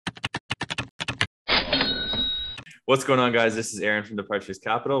What's going on, guys? This is Aaron from Departures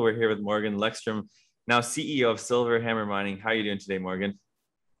Capital. We're here with Morgan Lekstrom, now CEO of Silver HAMR Mining. How are you doing today, Morgan?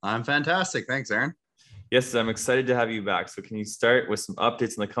 I'm fantastic. Thanks, Aaron. Yes, I'm excited to have you back. So can you start with some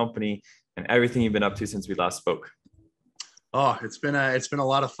updates on the company and everything you've been up to since we last spoke? Oh, it's been a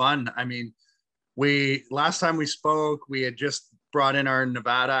lot of fun. I mean, last time we spoke, we had just brought in our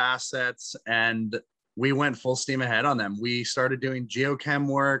Nevada assets and we went full steam ahead on them. We started doing geochem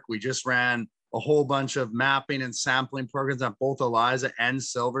work. We just ran a whole bunch of mapping and sampling programs on both Eliza and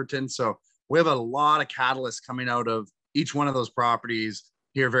Silverton. So we have a lot of catalysts coming out of each one of those properties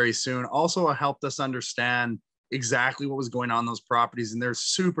here very soon. Also helped us understand exactly what was going on in those properties. And they're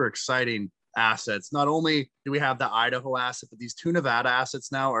super exciting assets. Not only do we have the Idaho asset, but these two Nevada assets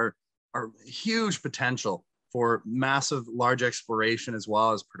now are huge potential for massive, large exploration as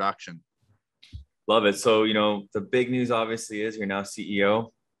well as production. Love it. So, the big news obviously is you're now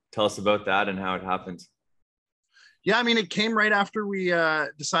CEO. Tell us about that and how it happened. Yeah, I mean, it came right after we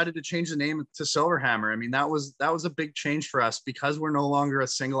decided to change the name to Silver HAMR. I mean, that was a big change for us because we're no longer a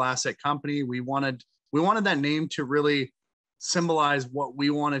single asset company. We wanted that name to really symbolize what we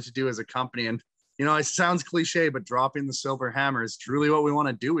wanted to do as a company. And it sounds cliche, but dropping the Silver HAMR is truly what we want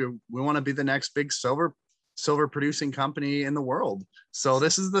to do. We want to be the next big silver producing company in the world. So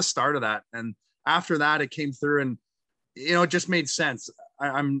this is the start of that. And after that, it came through, and it just made sense.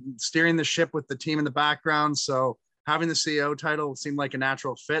 I'm steering the ship with the team in the background, so having the CEO title seemed like a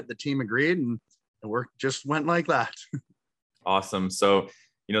natural fit. The team agreed, and the work just went like that. Awesome. So,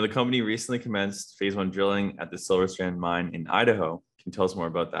 the company recently commenced phase 1 drilling at the Silver Strand mine in Idaho. Can you tell us more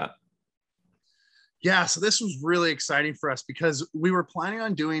about that? Yeah, so this was really exciting for us because we were planning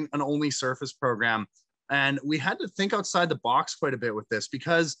on doing an only surface program. And we had to think outside the box quite a bit with this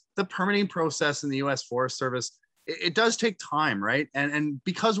because the permitting process in the U.S. Forest Service, it does take time, right? And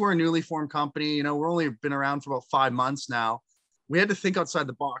because we're a newly formed company, we're only been around for about 5 months now, we had to think outside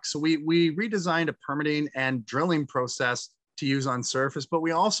the box. So we redesigned a permitting and drilling process to use on surface, but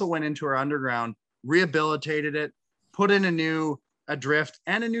we also went into our underground, rehabilitated it, put in a drift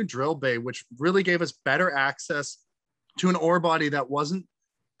and a new drill bay, which really gave us better access to an ore body that wasn't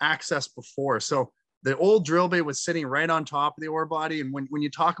accessed before. So the old drill bay was sitting right on top of the ore body. And when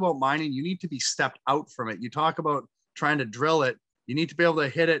you talk about mining, you need to be stepped out from it. You talk about trying to drill it, you need to be able to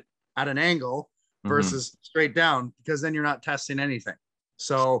hit it at an angle versus straight down, because then you're not testing anything.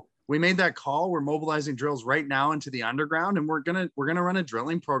 So we made that call. We're mobilizing drills right now into the underground, and we're gonna run a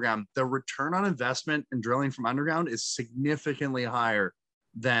drilling program. The return on investment in drilling from underground is significantly higher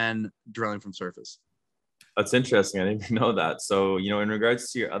than drilling from surface. That's interesting. I didn't even know that. So, in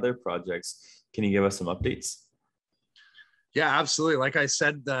regards to your other projects, can you give us some updates? Yeah, absolutely. Like I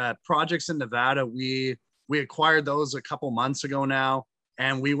said, the projects in Nevada, we acquired those a couple months ago now,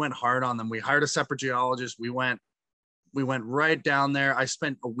 and we went hard on them. We hired a separate geologist. We went right down there. I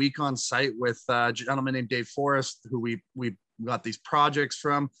spent a week on site with a gentleman named Dave Forrest, who we got these projects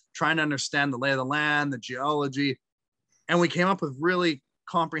from, trying to understand the lay of the land, the geology, and we came up with really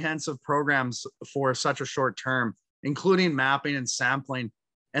comprehensive programs for such a short term, including mapping and sampling.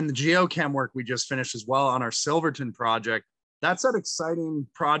 And the geochem work we just finished as well on our Silverton project. That's that exciting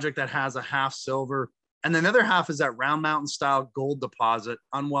project that has a half silver. And then the other half is that Round Mountain style gold deposit,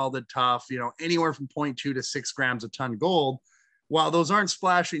 unwelded tough, anywhere from 0.2 to 6 grams a ton gold. While those aren't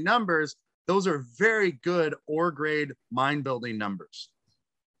splashy numbers, those are very good ore grade mine building numbers.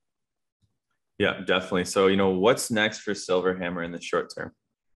 Yeah, definitely. So, what's next for Silver HAMR in the short term?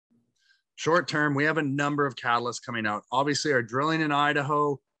 Short term, we have a number of catalysts coming out. Obviously, our drilling in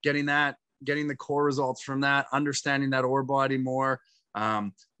Idaho, getting the core results from that, understanding that ore body more,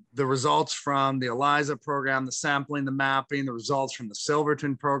 the results from the Eliza program, the sampling, the mapping, the results from the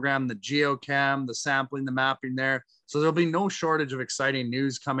Silverton program, the geochem, the sampling, the mapping there. So there'll be no shortage of exciting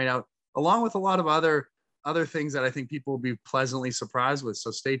news coming out, along with a lot of other things that I think people will be pleasantly surprised with.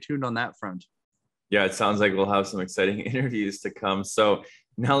 So stay tuned on that front. Yeah, it sounds like we'll have some exciting interviews to come. So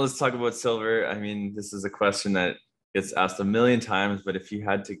now let's talk about silver. I mean, this is a question that gets asked a million times, but if you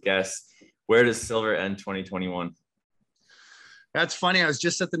had to guess, where does silver end 2021? That's funny. I was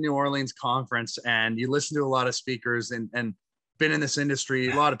just at the New Orleans conference, and you listen to a lot of speakers and been in this industry.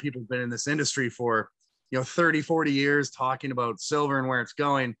 A lot of people have been in this industry for 30, 40 years talking about silver and where it's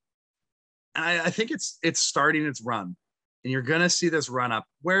going. And I think it's starting its run, and you're going to see this run up.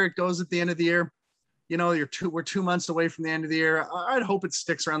 Where it goes at the end of the year, we're 2 months away from the end of the year. I'd hope it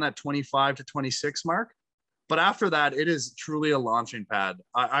sticks around that 25 to 26 mark. But after that, it is truly a launching pad.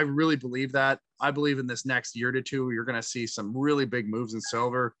 I really believe that. I believe in this next year to two, you're going to see some really big moves in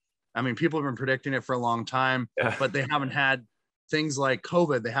silver. I mean, people have been predicting it for a long time, but they haven't had things like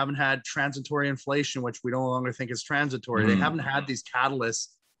COVID. They haven't had transitory inflation, which we no longer think is transitory. They haven't had these catalysts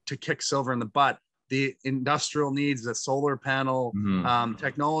to kick silver in the butt. The industrial needs, the solar panel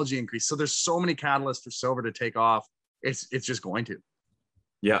technology increase. So there's so many catalysts for silver to take off. It's just going to.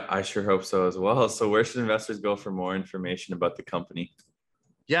 Yeah, I sure hope so as well. So where should investors go for more information about the company?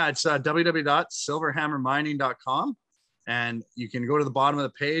 Yeah, it's www.silverhammermining.com. And you can go to the bottom of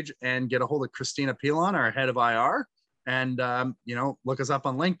the page and get a hold of Christina Pilon, our head of IR. And, look us up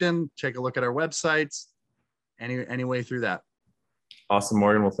on LinkedIn, take a look at our websites, any way through that. Awesome,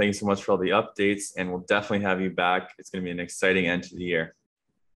 Morgan. Well, thank you so much for all the updates, and we'll definitely have you back. It's going to be an exciting end to the year.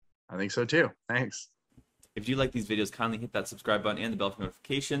 I think so too. Thanks. If you like these videos, kindly hit that subscribe button and the bell for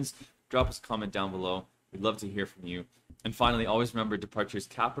notifications. Drop us a comment down below. We'd love to hear from you. And finally, always remember, Departures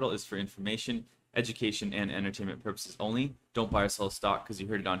Capital is for information, education, and entertainment purposes only. Don't buy or sell a stock because you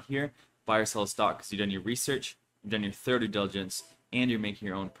heard it on here. Buy or sell a stock because you've done your research, you've done your thorough due diligence, and you're making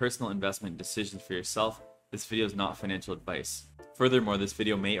your own personal investment decisions for yourself. This video is not financial advice. Furthermore, this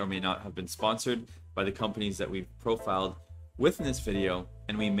video may or may not have been sponsored by the companies that we've profiled within this video,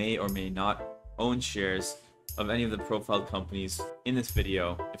 and we may or may not own shares of any of the profiled companies in this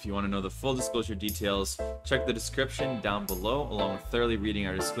video. If you want to know the full disclosure details, check the description down below along with thoroughly reading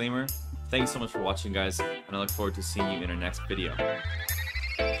our disclaimer. Thank you so much for watching, guys, and I look forward to seeing you in our next video.